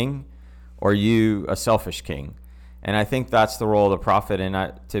servant king, or are you a selfish king? And I think that's the role of the prophet.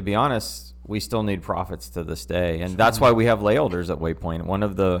 And to be honest, we still need prophets to this day, and that's why we have lay elders at Waypoint. One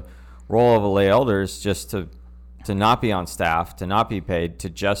of the role of a lay elder is just to not be on staff, to not be paid, to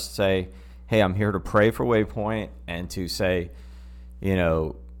just say, hey, I'm here to pray for Waypoint, and to say, they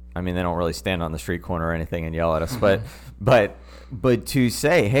don't really stand on the street corner or anything and yell at us, but to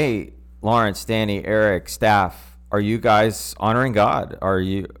say, hey, Lawrence, Danny, Eric, staff, are you guys honoring God? Are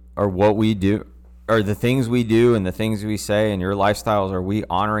what we do, are the things we do and the things we say and your lifestyles, are we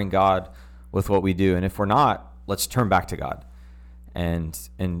honoring God with what we do? And if we're not, let's turn back to God and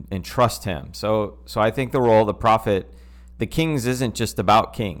trust him. So I think the role of the prophet, the kings, isn't just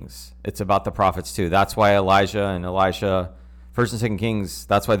about kings. It's about the prophets too. That's why Elijah and Elisha, 1st and 2nd Kings,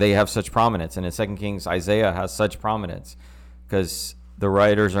 that's why they have such prominence. And in 2nd Kings, Isaiah has such prominence because the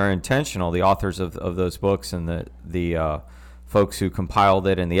writers are intentional. The authors of those books and the folks who compiled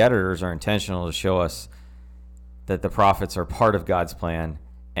it and the editors are intentional to show us that the prophets are part of God's plan.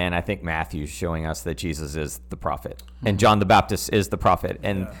 And I think Matthew's showing us that Jesus is the prophet, and John the Baptist is the prophet,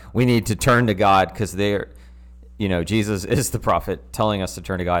 and we need to turn to God because Jesus is the prophet telling us to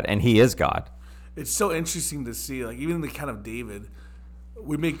turn to God, and he is God. It's so interesting to see, like, even in the account of David,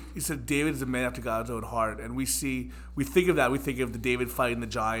 he said David is a man after God's own heart, and we think of that, we think of the David fighting the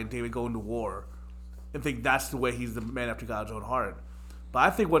giant, David going to war, and think that's the way he's the man after God's own heart. But I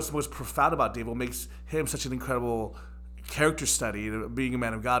think what's most profound about David, what makes him such an incredible character study, being a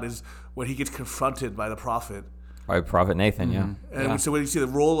man of God, is when he gets confronted by the prophet. By Prophet Nathan, And so when you see the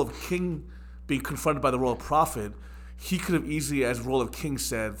role of king being confronted by the role of prophet, he could have easily, as role of king,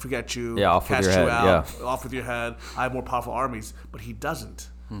 said, forget you, cast you out, off with your head, I have more powerful armies. But he doesn't.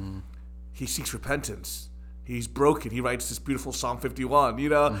 He seeks repentance. He's broken. He writes this beautiful Psalm 51,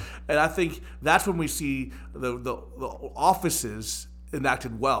 And I think that's when we see the offices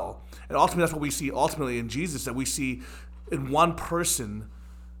enacted well. And ultimately, that's what we see ultimately in Jesus, that we see in one person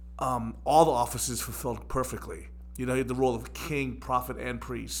all the offices fulfilled perfectly. The role of king, prophet, and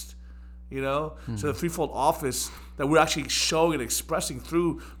priest. So the threefold office that we're actually showing and expressing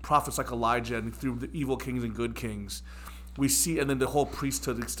through prophets like Elijah and through the evil kings and good kings, we see, and then the whole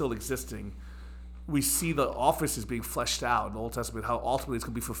priesthood still existing, we see the offices being fleshed out in the Old Testament, how ultimately it's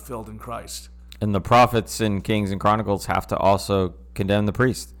going to be fulfilled in Christ. And the prophets in Kings and Chronicles have to also condemn the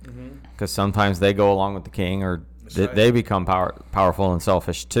priest, because sometimes they go along with the king, or they become powerful and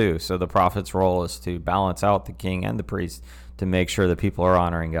selfish too. So the prophet's role is to balance out the king and the priest to make sure that people are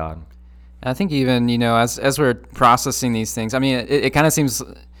honoring God. I think even, as we're processing these things, I mean, it kind of seems,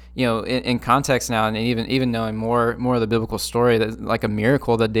 in context now, and even knowing more of the biblical story, that like a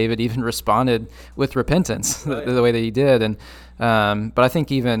miracle that David even responded with repentance the way that he did. And but I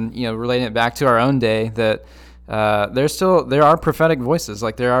think even, relating it back to our own day, that there are prophetic voices,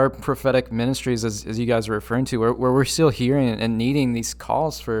 like there are prophetic ministries, as you guys are referring to, where we're still hearing and needing these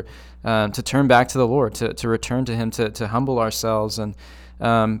calls for to turn back to the Lord, to return to him, to humble ourselves. And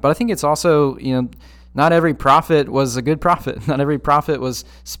but I think it's also, not every prophet was a good prophet. Not every prophet was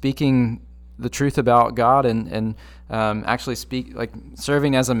speaking the truth about God and actually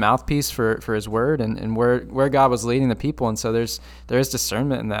serving as a mouthpiece for his word and where God was leading the people. And so there is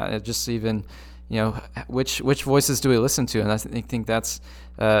discernment in that. It just even, which voices do we listen to? And I think that's,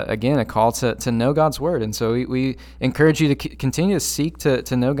 again, a call to know God's word. And so we encourage you to continue to seek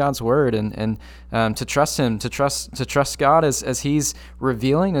to know God's word and to trust him, to trust God as he's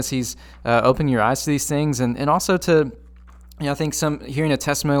revealing, as he's opening your eyes to these things. And also to, I think hearing a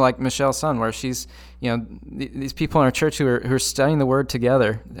testimony like Michelle's son, where she's, these people in our church who are studying the word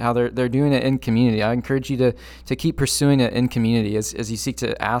together, how they're doing it in community. I encourage you to keep pursuing it in community as you seek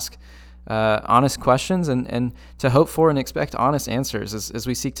to ask honest questions and to hope for and expect honest answers as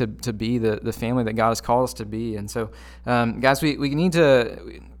we seek to be the family that God has called us to be. And so, guys, we need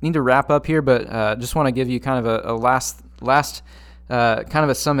to wrap up here, but just want to give you kind of a last kind of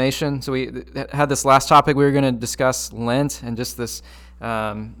a summation. So we had this last topic. We were going to discuss Lent and just this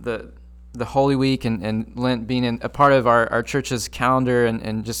the Holy Week and Lent being a part of our church's calendar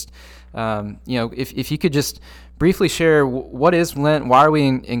and just if you could just briefly share what is Lent, why are we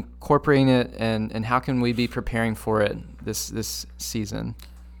incorporating it, and how can we be preparing for it this season?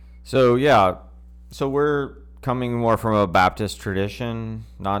 So we're coming more from a Baptist tradition,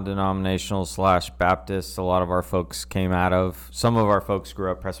 non-denominational / Baptist. A lot of our folks came out of, some of our folks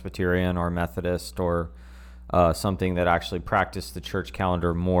grew up Presbyterian or Methodist or something that actually practiced the church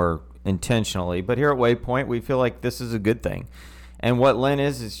calendar more intentionally. But here at Waypoint, we feel like this is a good thing. And what Lent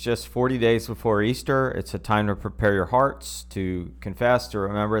is just 40 days before Easter. It's a time to prepare your hearts, to confess, to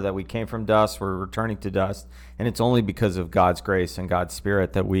remember that we came from dust, we're returning to dust, and it's only because of God's grace and God's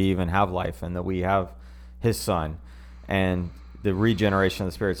Spirit that we even have life and that we have His Son and the regeneration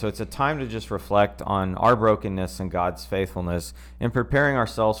of the Spirit. So it's a time to just reflect on our brokenness and God's faithfulness and preparing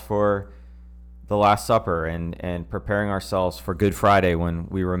ourselves for the Last Supper and preparing ourselves for Good Friday when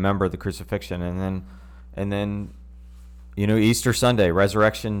we remember the crucifixion, and then Easter Sunday,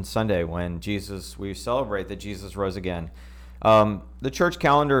 Resurrection Sunday, when we celebrate that Jesus rose again. The church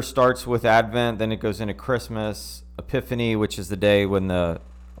calendar starts with Advent, then it goes into Christmas, Epiphany, which is the day when the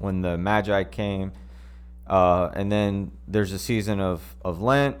Magi came, and then there's a season of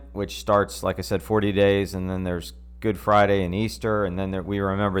Lent, which starts, like I said, 40 days, and then there's Good Friday and Easter, and then we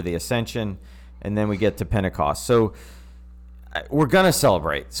remember the Ascension, and then we get to Pentecost. So we're going to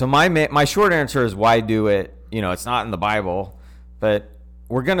celebrate. So my short answer is, why do it? It's not in the Bible, but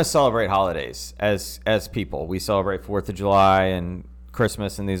we're going to celebrate holidays as people. We celebrate 4th of July and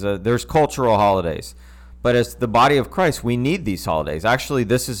Christmas, and there's cultural holidays. But as the body of Christ, we need these holidays. Actually,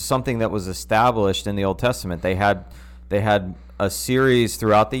 this is something that was established in the Old Testament. They had a series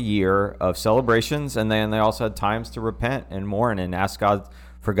throughout the year of celebrations, and then they also had times to repent and mourn and ask God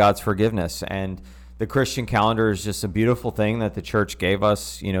for God's forgiveness. And the Christian calendar is just a beautiful thing that the church gave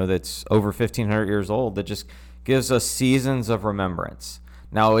us, that's over 1,500 years old, that just gives us seasons of remembrance.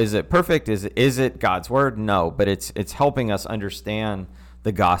 Now, is it perfect? Is it God's word? No, but it's helping us understand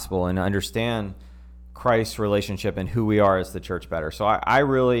the gospel and understand Christ's relationship and who we are as the church better. So I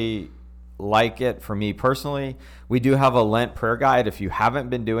really like it. For me personally, we do have a Lent prayer guide. If you haven't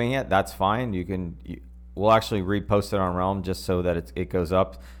been doing it, that's fine. We'll actually repost it on Realm just so that it goes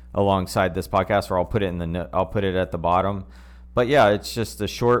up alongside this podcast, or I'll put it at the bottom. But yeah, it's just a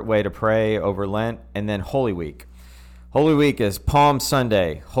short way to pray over Lent. And then Holy Week. Holy Week is Palm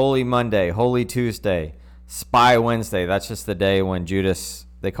Sunday, Holy Monday, Holy Tuesday, Spy Wednesday. That's just the day when Judas,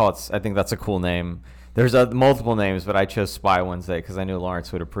 they call it, I think that's a cool name. There's multiple names, but I chose Spy Wednesday because I knew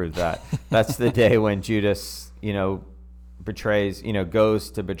Lawrence would approve that. That's the day when Judas, goes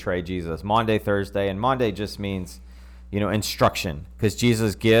to betray Jesus. Maundy Thursday, and Maundy just means instruction, because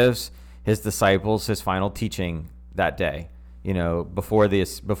Jesus gives his disciples his final teaching that day. Before he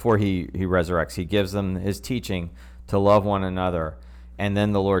resurrects, he gives them his teaching to love one another, and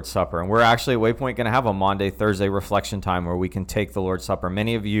then the Lord's Supper. And we're actually at Waypoint going to have a Maundy Thursday reflection time where we can take the Lord's Supper.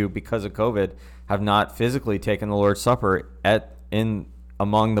 Many of you, because of COVID, have not physically taken the Lord's Supper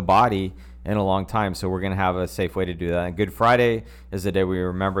among the body in a long time, so we're going to have a safe way to do that. And Good Friday is the day we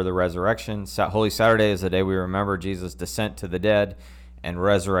remember the resurrection. Holy Saturday is the day we remember Jesus' descent to the dead, and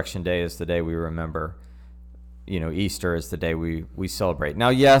Resurrection Day is the day we remember. Easter is the day we celebrate. Now,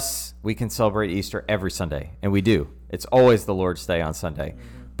 yes, we can celebrate Easter every Sunday, and we do. It's always the Lord's Day on Sunday,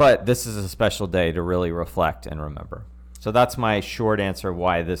 but this is a special day to really reflect and remember. So that's my short answer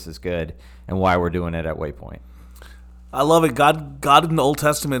why this is good and why we're doing it at Waypoint. I love it. God in the Old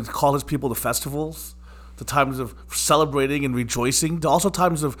Testament called his people to festivals, to times of celebrating and rejoicing, to also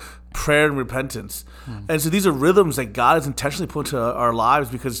times of prayer and repentance. And so these are rhythms that God has intentionally put into our lives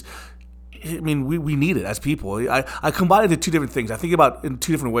because, we need it as people. I combine it into two different things. I think about it in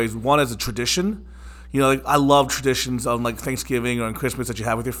two different ways. One as a tradition. I love traditions on Thanksgiving or on Christmas that you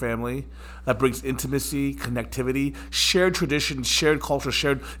have with your family. That brings intimacy, connectivity, shared traditions, shared culture,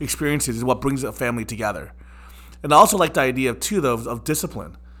 shared experiences is what brings a family together. And I also like the idea of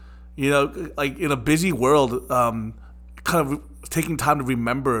discipline. In a busy world, kind of taking time to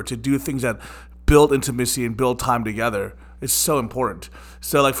remember to do things that build intimacy and build time together is so important.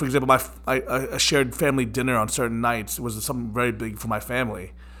 So, for example, a shared family dinner on certain nights was something very big for my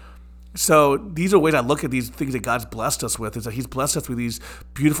family. So these are ways I look at these things that God's blessed us with, is that he's blessed us with these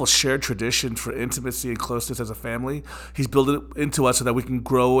beautiful shared traditions for intimacy and closeness as a family. He's built it into us so that we can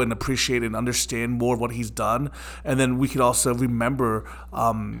grow and appreciate and understand more of what he's done. And then we can also remember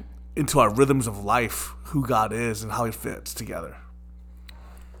into our rhythms of life who God is and how he fits together.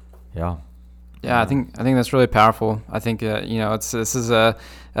 Yeah. Yeah, I think that's really powerful. I think this is an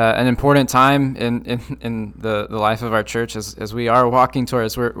important time in the life of our church as we are walking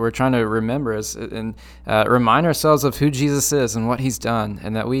towards. We're trying to remember and remind ourselves of who Jesus is and what he's done,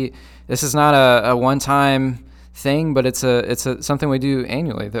 and that this is not a one-time thing, but it's something we do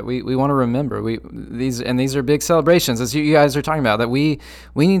annually that we want to remember. These are big celebrations, as you guys are talking about, that we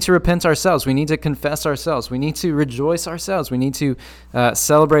need to repent ourselves. We need to confess ourselves. We need to rejoice ourselves. We need to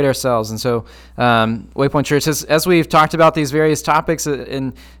celebrate ourselves. And so, Waypoint Church, as we've talked about these various topics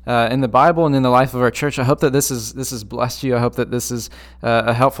in the Bible and in the life of our church, I hope that this has blessed you. I hope that this is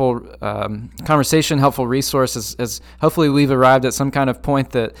a helpful conversation, helpful resource. As hopefully we've arrived at some kind of point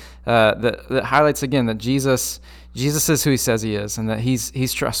that highlights again that Jesus is who he says he is, and that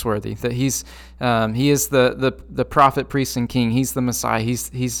he's trustworthy, that he is the prophet, priest, and king. He's the Messiah.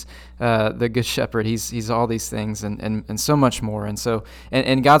 He's the good shepherd. He's all these things and so much more. And so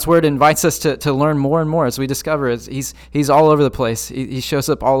and God's word invites us to learn more and more as we discover he's all over the place. He shows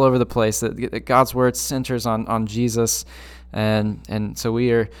up all over the place. That God's word centers on Jesus, and so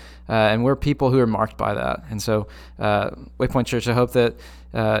we are and we're people who are marked by that. And so Waypoint Church, I hope that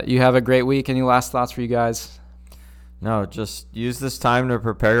you have a great week. Any last thoughts for you guys? No, just use this time to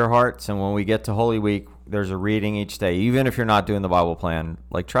prepare your hearts, and when we get to Holy Week, there's a reading each day. Even if you're not doing the Bible plan,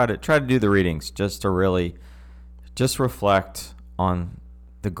 like try to do the readings just to really just reflect on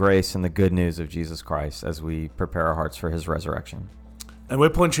the grace and the good news of Jesus Christ as we prepare our hearts for his resurrection. And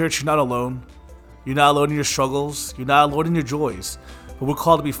Waypoint Church, you're not alone. You're not alone in your struggles. You're not alone in your joys. But we're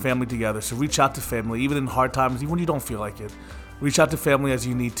called to be family together. So reach out to family, even in hard times, even when you don't feel like it. Reach out to family as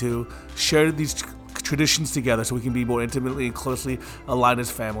you need to. Share these traditions together so we can be more intimately and closely aligned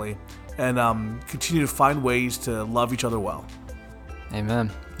as family, and continue to find ways to love each other well. Amen.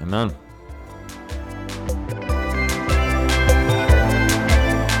 Amen.